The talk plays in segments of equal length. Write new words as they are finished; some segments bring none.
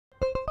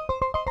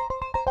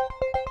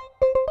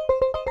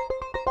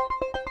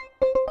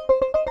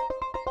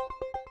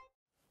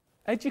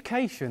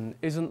Education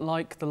isn't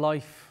like the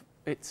life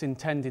it's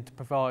intended to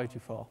provide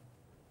you for.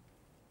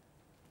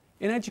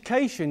 In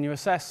education, you're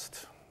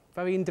assessed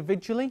very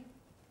individually.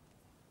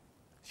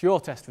 It's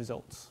your test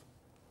results.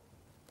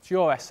 It's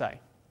your essay.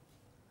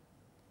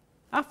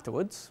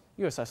 Afterwards,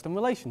 you're assessed on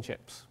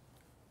relationships.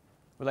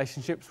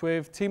 Relationships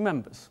with team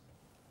members.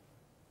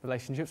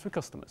 Relationships with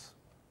customers.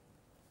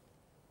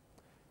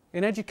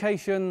 In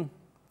education,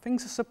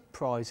 things are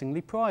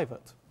surprisingly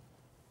private.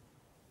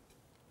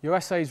 Your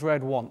essay's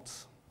read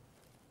once,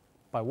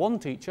 by one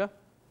teacher,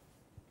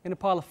 in a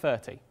pile of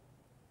 30.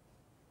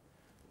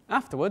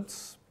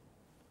 Afterwards,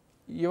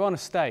 you're on a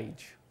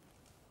stage.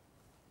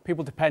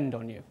 People depend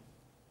on you.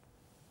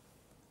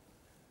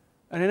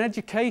 And in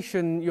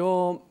education,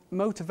 your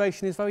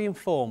motivation is very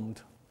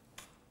informed.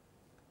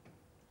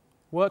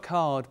 Work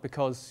hard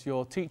because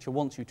your teacher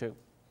wants you to.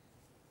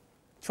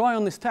 Try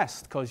on this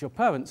test because your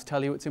parents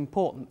tell you it's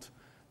important.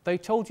 They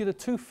told you the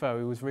tooth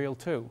fairy was real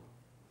too.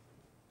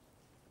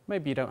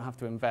 Maybe you don't have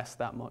to invest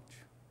that much.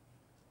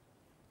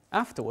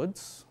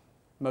 Afterwards,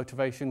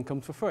 motivation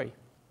comes for free.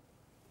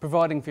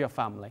 Providing for your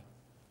family,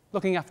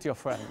 looking after your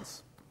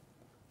friends,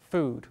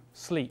 food,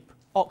 sleep,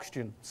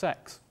 oxygen,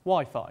 sex,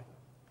 Wi-Fi.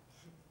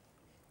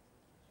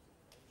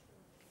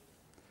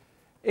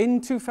 In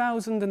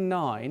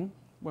 2009,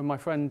 when my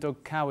friend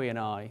Doug Cowie and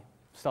I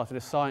started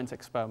a science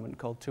experiment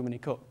called Too Many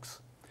Cooks,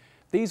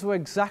 these were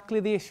exactly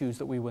the issues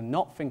that we were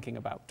not thinking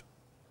about.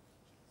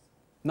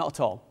 Not at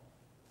all.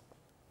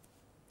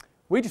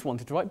 We just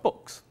wanted to write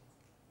books.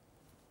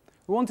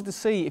 We wanted to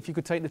see if you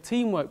could take the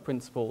teamwork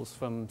principles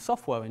from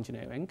software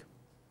engineering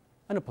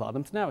and apply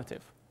them to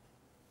narrative.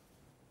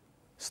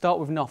 Start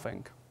with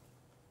nothing.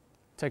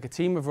 Take a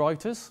team of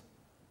writers,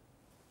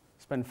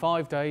 spend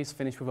 5 days,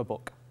 finish with a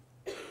book.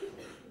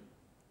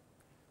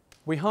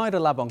 We hired a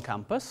lab on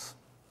campus,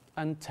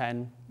 and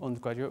 10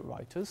 undergraduate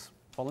writers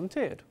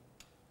volunteered.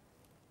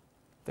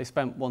 They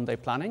spent 1 day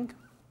planning,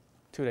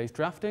 2 days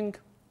drafting,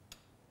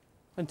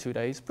 and 2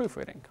 days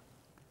proofreading.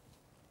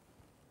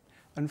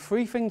 And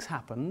 3 things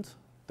happened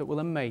that will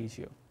amaze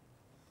you.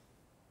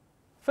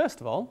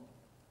 First of all,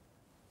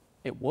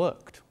 it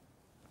worked.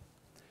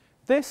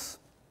 This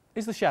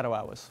is the Shadow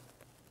Hours.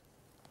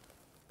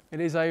 It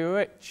is a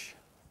rich,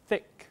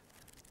 thick,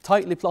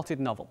 tightly plotted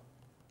novel.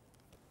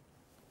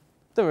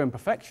 There are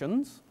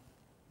imperfections,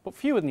 but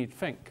fewer than you'd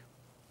think.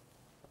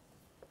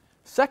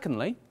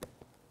 Secondly,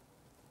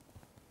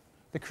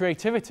 the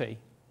creativity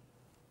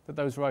that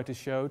those writers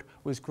showed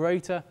was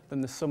greater than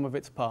the sum of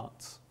its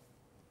parts.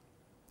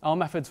 Our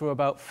methods were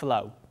about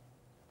flow,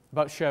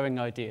 about sharing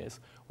ideas.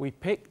 We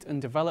picked and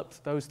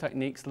developed those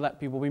techniques to let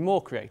people be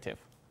more creative,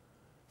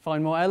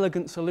 find more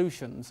elegant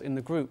solutions in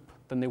the group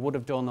than they would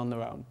have done on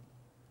their own.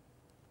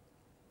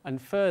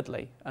 And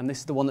thirdly, and this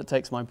is the one that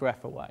takes my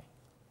breath away,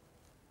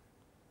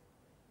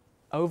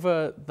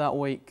 over that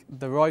week,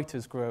 the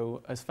writers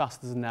grew as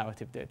fast as the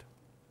narrative did.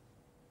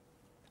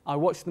 I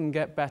watched them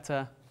get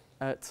better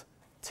at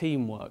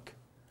teamwork,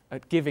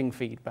 at giving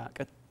feedback,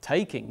 at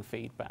taking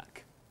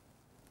feedback.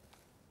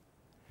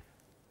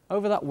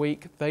 Over that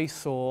week, they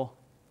saw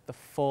the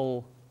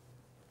full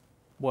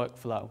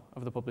workflow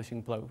of the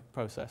publishing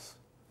process,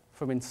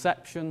 from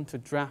inception to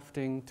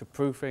drafting to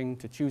proofing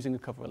to choosing a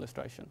cover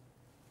illustration.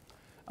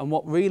 And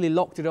what really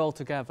locked it all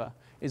together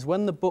is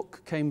when the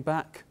book came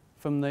back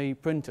from the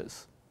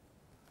printers,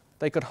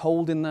 they could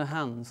hold in their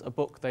hands a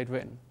book they'd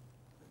written.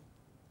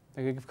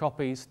 They could give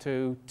copies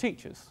to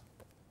teachers,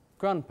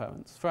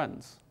 grandparents,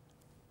 friends.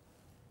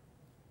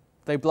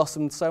 They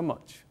blossomed so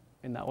much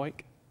in that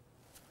week.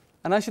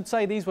 And I should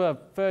say these were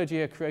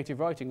third-year creative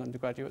writing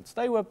undergraduates.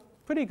 They were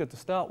pretty good to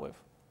start with.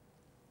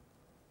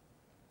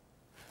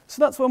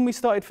 So that's when we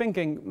started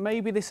thinking,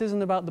 maybe this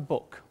isn't about the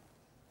book.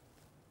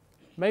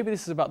 Maybe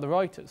this is about the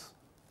writers.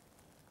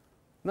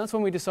 And that's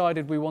when we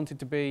decided we wanted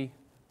to be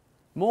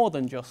more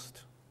than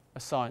just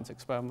a science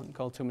experiment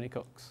called Too Many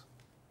Cooks.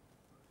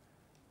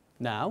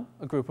 Now,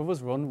 a group of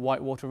us run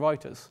Whitewater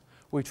Writers.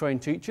 We train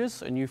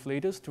teachers and youth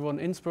leaders to run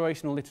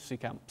inspirational literacy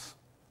camps.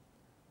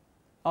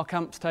 Our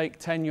camps take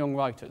 10 young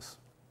writers,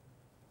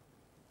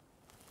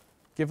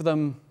 give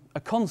them a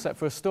concept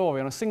for a story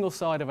on a single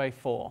side of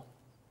A4.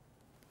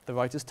 The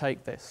writers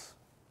take this,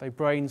 they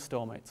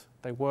brainstorm it,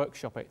 they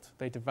workshop it,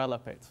 they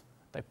develop it,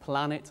 they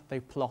plan it, they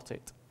plot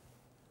it,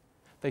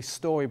 they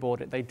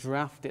storyboard it, they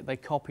draft it, they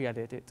copy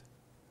edit it,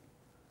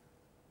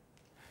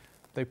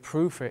 they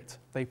proof it,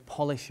 they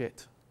polish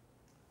it,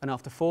 and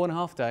after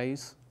 4.5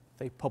 days,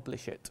 they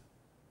publish it.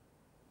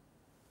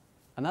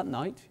 And that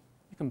night,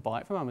 you can buy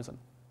it from Amazon.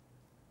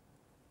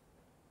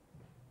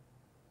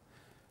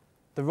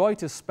 The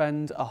writers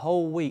spend a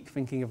whole week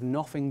thinking of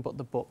nothing but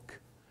the book,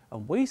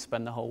 and we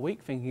spend the whole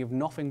week thinking of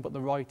nothing but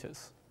the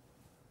writers.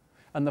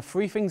 And the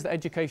 3 things that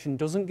education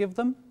doesn't give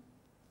them,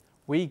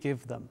 we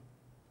give them.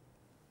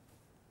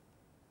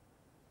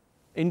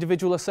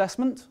 Individual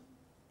assessment.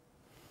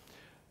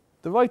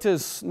 The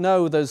writers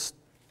know there's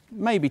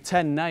maybe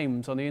 10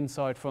 names on the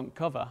inside front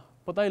cover,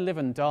 but they live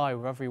and die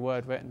with every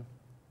word written.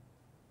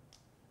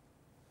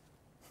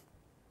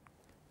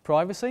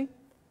 Privacy.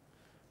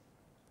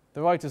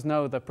 The writers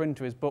know their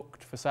printer is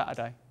booked for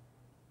Saturday.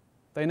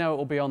 They know it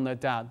will be on their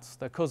dad's,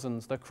 their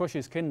cousin's, their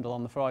crush's Kindle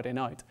on the Friday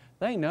night.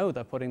 They know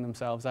they're putting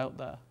themselves out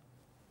there.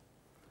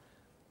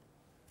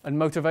 And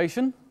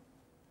motivation?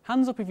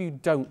 Hands up if you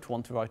don't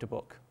want to write a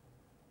book.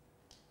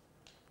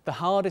 The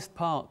hardest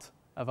part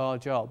of our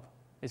job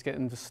is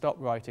getting them to stop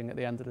writing at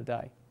the end of the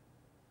day.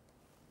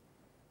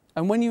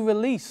 And when you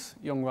release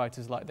young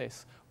writers like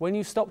this, when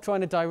you stop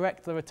trying to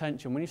direct their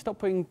attention, when you stop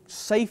putting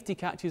safety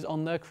catches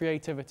on their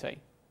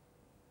creativity,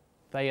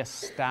 they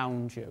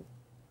astound you.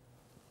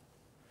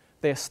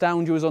 They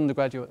astound you as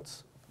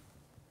undergraduates.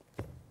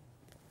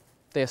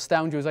 They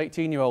astound you as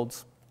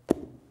 18-year-olds.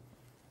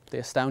 They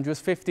astound you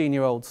as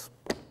 15-year-olds.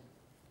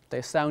 They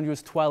astound you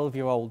as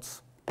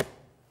 12-year-olds.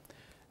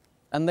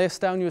 And they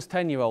astound you as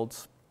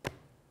 10-year-olds.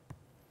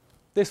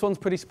 This one's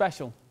pretty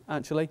special,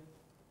 actually.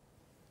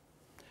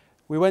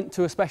 We went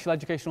to a special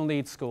educational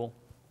needs school,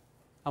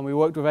 and we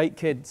worked with 8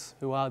 kids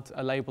who had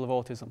a label of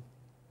autism.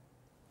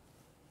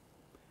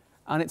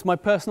 And it's my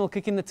personal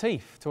kick in the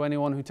teeth to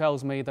anyone who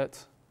tells me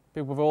that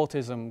people with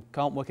autism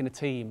can't work in a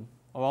team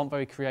or aren't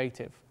very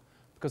creative,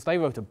 because they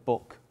wrote a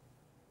book.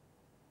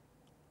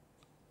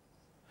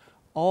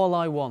 All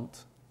I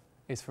want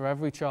is for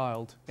every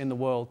child in the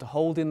world to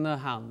hold in their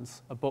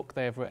hands a book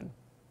they have written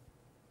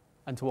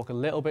and to walk a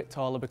little bit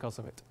taller because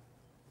of it.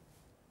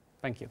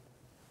 Thank you.